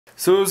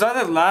So it was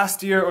either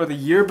last year or the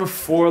year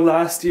before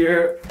last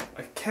year.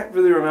 I can't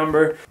really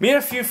remember. Me and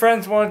a few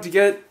friends wanted to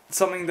get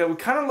something that would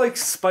kind of like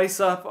spice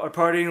up our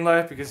partying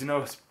life because, you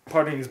know,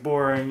 partying is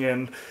boring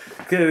and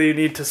clearly you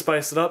need to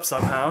spice it up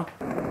somehow.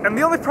 And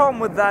the only problem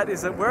with that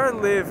is that where I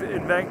live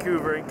in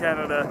Vancouver in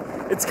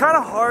Canada, it's kind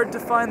of hard to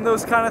find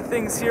those kind of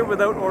things here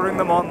without ordering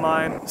them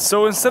online.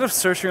 So instead of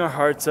searching our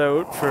hearts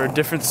out for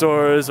different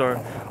stores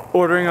or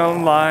ordering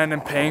online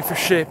and paying for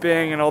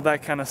shipping and all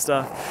that kind of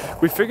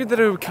stuff, we figured that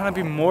it would kind of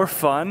be more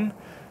fun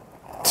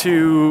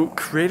to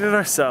create it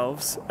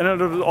ourselves, and it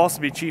would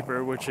also be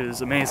cheaper, which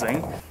is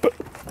amazing. But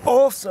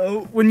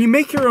also, when you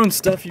make your own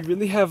stuff, you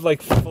really have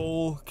like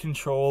full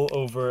control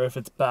over if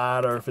it's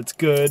bad or if it's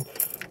good,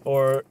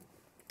 or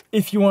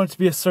if you want it to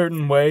be a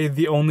certain way,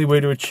 the only way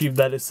to achieve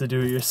that is to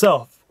do it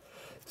yourself.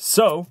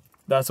 So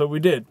that's what we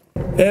did.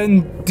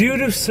 And due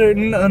to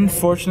certain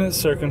unfortunate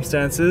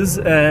circumstances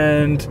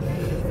and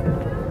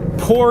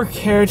poor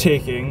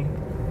caretaking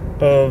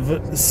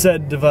of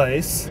said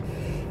device,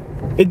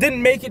 it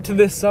didn't make it to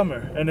this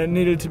summer and it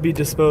needed to be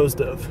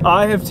disposed of.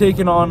 I have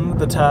taken on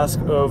the task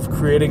of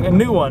creating a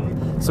new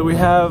one so we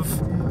have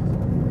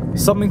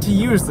something to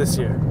use this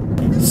year.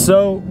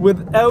 So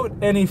without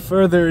any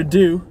further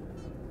ado,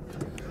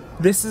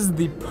 this is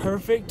the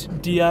perfect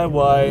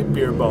DIY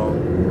beer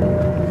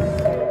bong.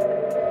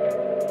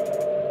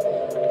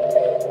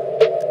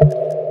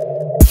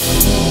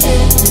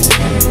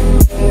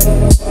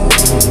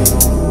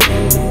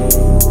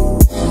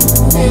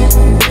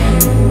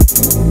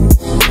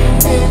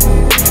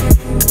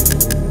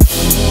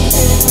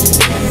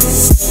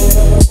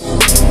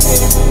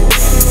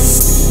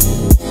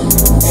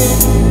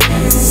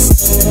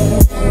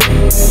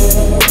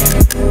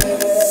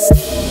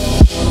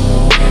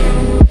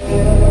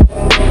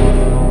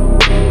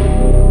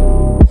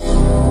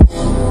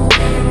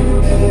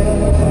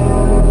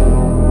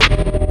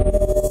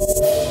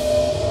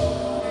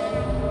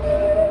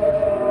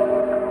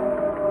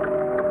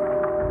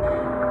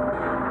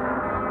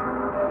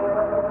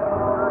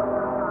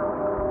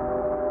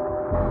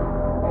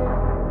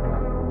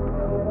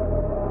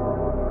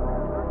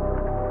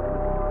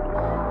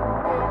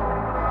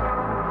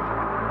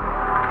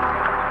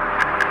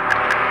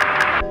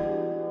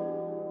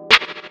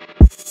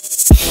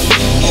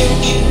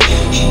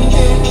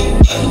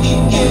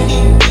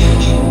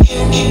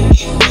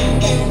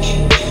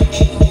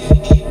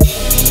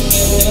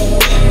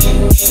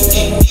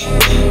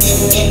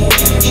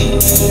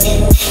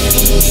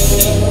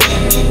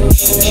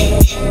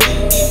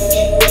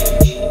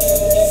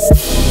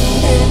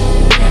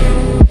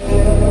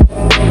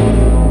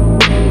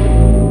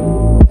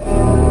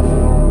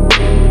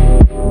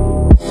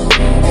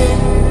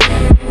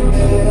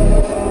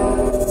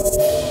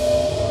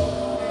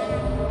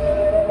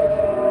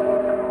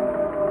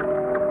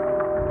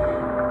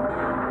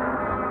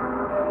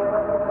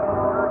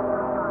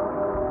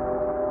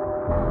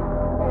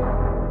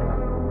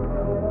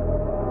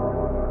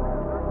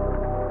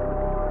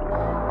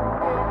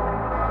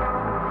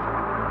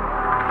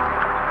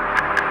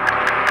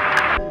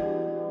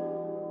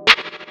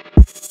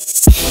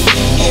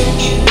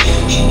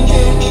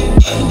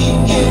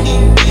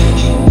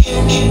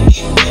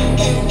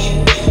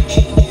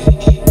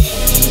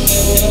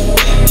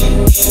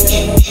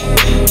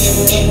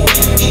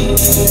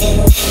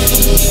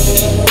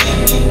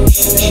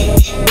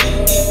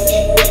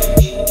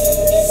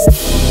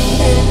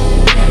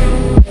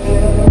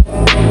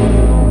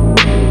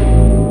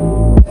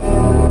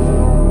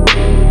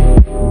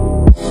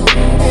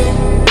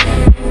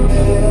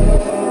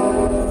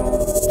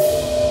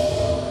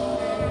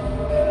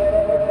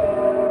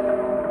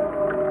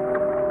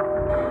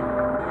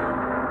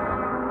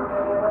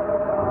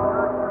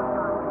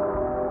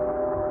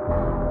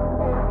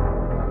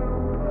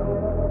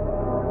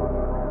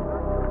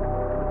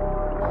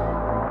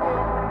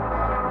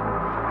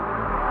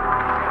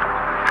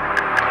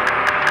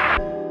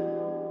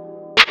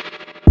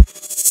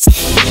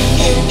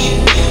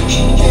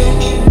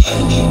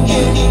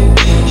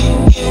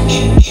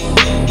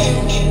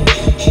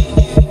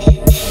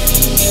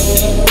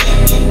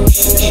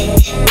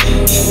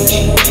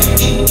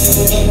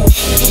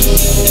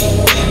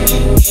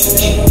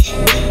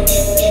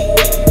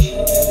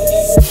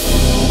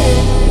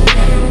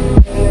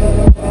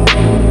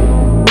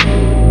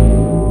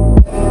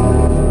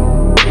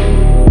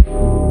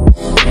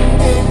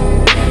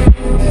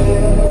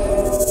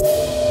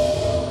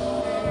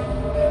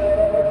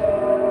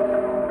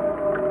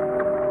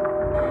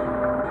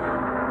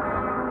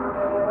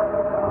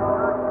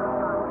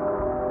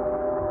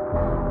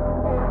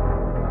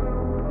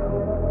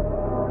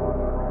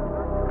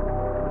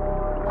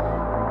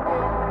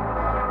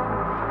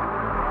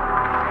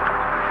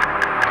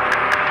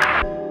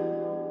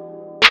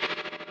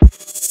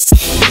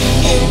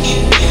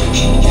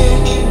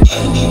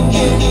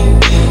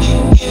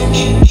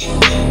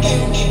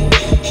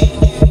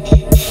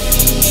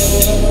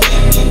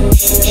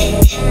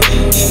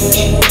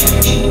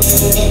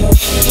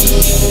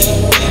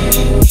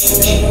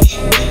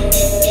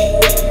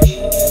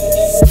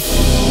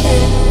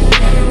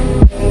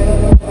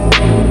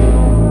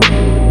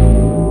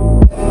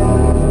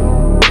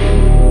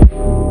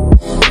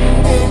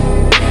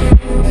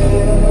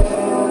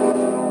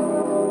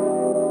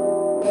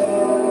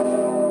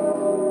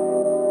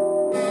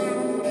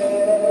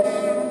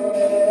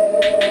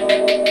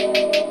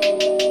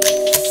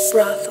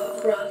 brothel.